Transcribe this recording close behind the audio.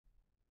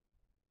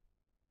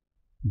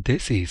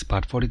This is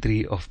part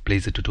 43 of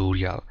Blazor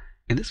tutorial.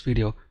 In this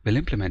video, we'll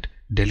implement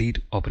delete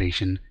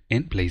operation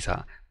in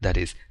Blazor, that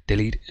is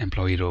delete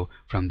employee row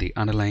from the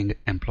underlying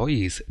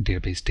employees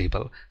database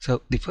table.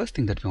 So the first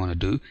thing that we want to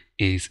do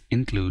is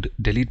include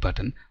delete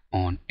button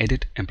on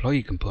edit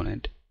employee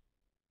component.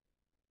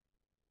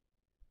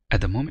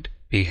 At the moment,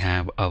 we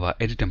have our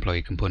edit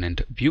employee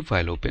component view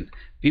file open.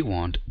 We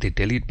want the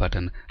delete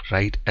button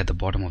right at the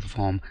bottom of the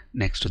form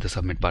next to the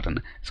submit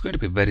button. It's going to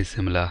be very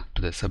similar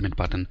to the submit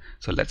button.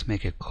 So let's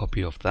make a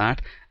copy of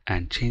that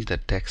and change the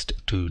text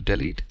to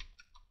delete.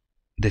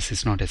 This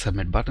is not a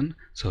submit button,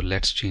 so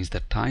let's change the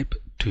type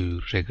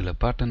to regular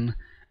button.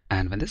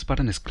 And when this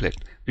button is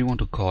clicked, we want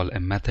to call a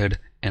method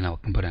in our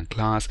component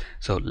class.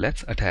 So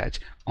let's attach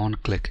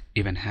onClick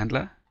event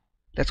handler.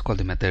 Let's call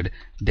the method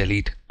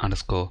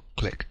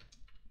delete_click.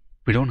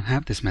 We don't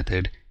have this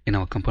method in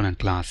our component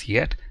class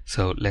yet,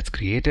 so let's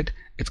create it.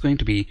 It's going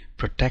to be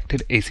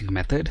protected async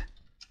method,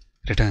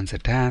 returns a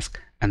task,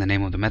 and the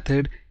name of the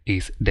method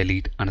is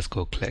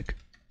delete_click.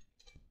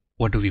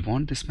 What do we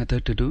want this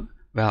method to do?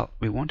 Well,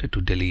 we wanted to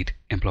delete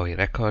employee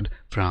record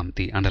from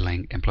the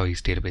underlying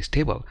employees database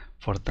table.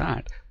 For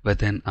that,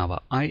 within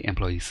our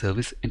iEmployee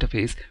service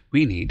interface,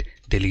 we need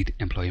delete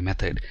employee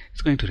method.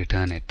 It's going to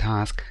return a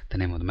task. The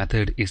name of the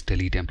method is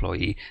delete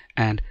employee,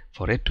 and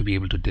for it to be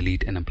able to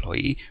delete an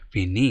employee,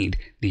 we need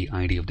the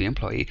ID of the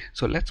employee.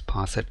 So let's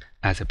pass it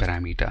as a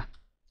parameter.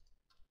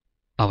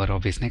 Our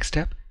obvious next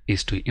step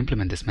is to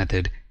implement this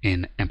method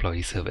in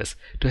employee service.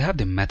 To have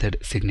the method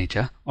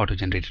signature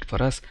auto-generated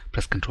for us,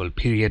 press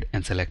Ctrl+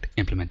 and select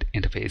implement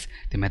interface.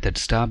 The method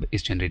stub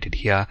is generated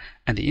here,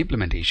 and the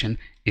implementation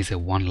is a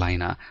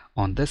one-liner.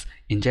 On this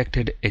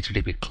injected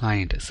HTTP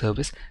client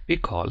service, we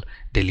call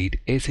delete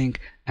async,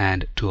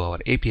 and to our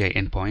API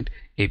endpoint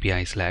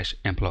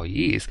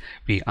API/employees,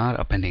 we are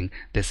appending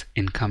this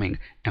incoming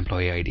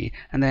employee ID,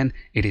 and then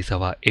it is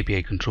our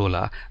API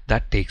controller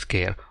that takes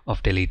care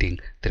of deleting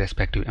the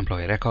respective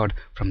employee record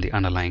from the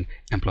underlying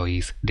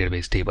employees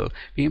database table.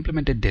 We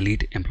implemented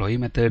delete employee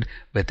method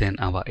within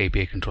our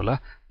API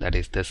controller, that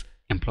is this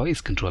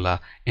employees controller,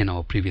 in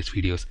our previous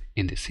videos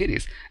in this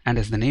series. And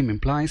as the name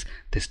implies,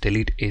 this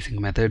delete async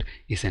method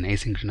is an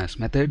asynchronous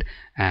method,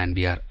 and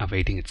we are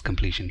awaiting its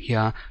completion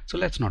here. So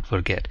let's not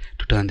forget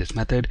to turn this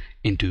method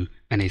into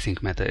an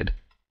async method.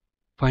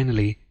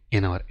 Finally,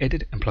 in our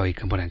edit employee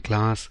component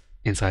class,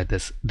 inside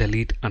this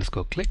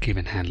delete_click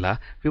event handler,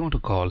 we want to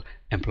call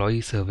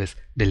employee service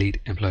delete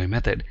employee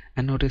method,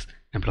 and notice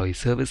employee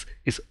service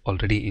is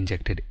already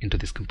injected into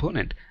this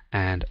component.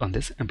 And on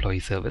this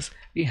employee service,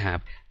 we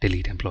have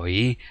delete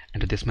employee,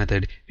 and to this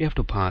method we have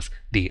to pass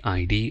the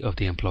ID of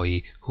the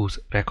employee whose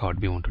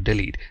record we want to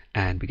delete,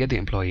 and we get the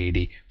employee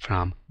ID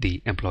from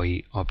the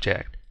employee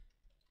object.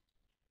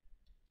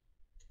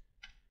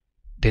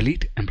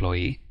 Delete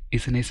employee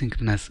is an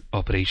asynchronous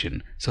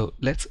operation, so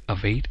let's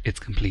await its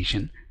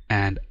completion.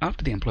 And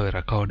after the employee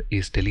record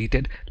is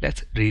deleted,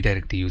 let's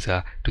redirect the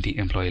user to the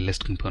employee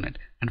list component.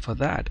 And for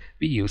that,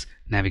 we use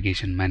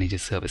navigation manager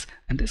service.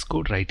 And this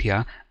code right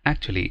here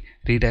actually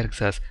redirects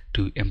us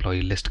to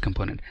employee list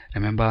component.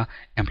 Remember,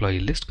 employee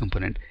list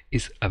component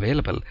is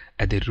available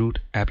at the root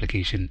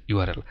application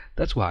URL.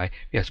 That's why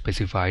we have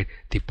specified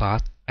the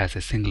path as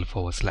a single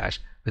 /.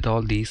 With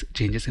all these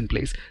changes in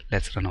place,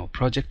 let's run our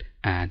project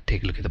and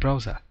take a look at the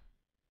browser.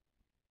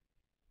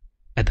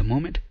 At the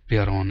moment, we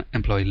are on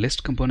employee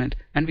list component,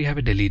 and we have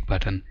a delete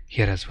button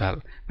here as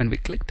well. When we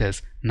click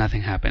this,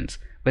 nothing happens.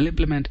 We'll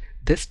implement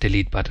this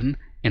delete button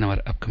in our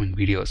upcoming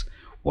videos.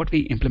 What we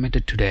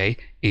implemented today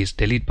is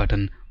delete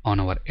button on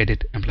our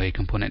edit employee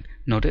component.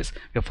 Notice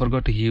we have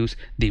forgot to use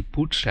the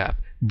bootstrap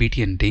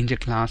btn danger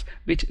class,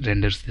 which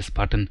renders this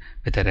button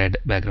with a red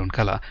background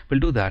color. We'll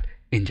do that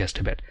in just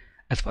a bit.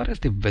 As far as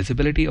the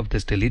visibility of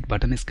this delete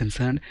button is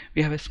concerned,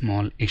 we have a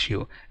small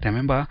issue.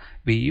 Remember,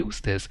 we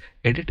use this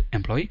edit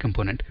employee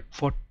component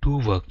for two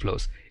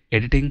workflows: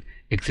 editing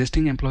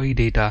existing employee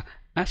data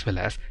as well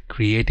as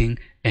creating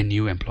a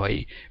new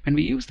employee. When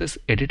we use this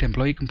edit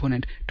employee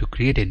component to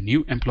create a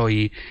new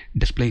employee,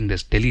 displaying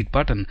this delete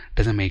button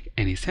doesn't make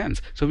any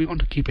sense. So we want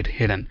to keep it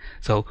hidden.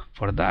 So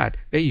for that,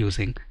 we're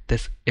using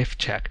this if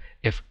check.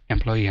 If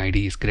employee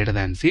ID is greater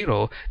than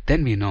 0,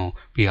 then we know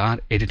we are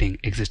editing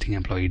existing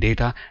employee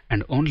data,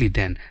 and only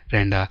then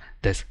render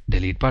this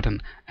delete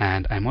button.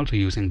 And I'm also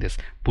using this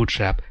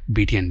bootstrap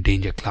btn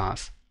danger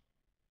class.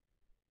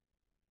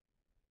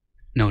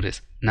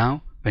 Notice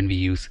now, when we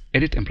use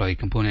edit employee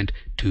component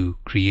to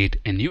create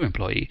a new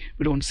employee,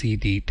 we don't see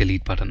the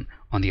delete button.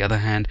 On the other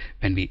hand,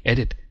 when we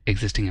edit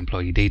existing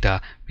employee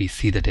data, we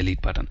see the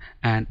delete button.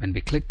 And when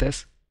we click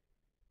this,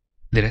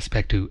 the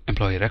respective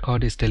employee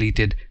record is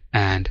deleted,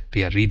 and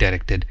we are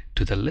redirected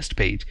to the list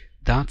page.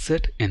 That's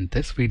it in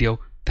this video.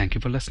 Thank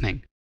you for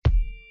listening.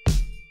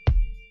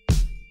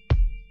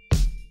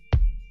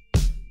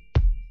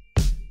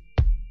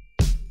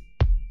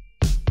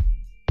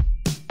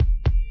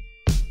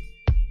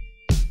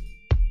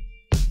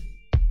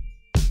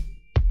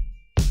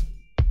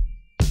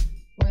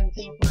 One,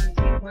 two, one,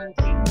 two, one,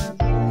 two, one,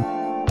 two.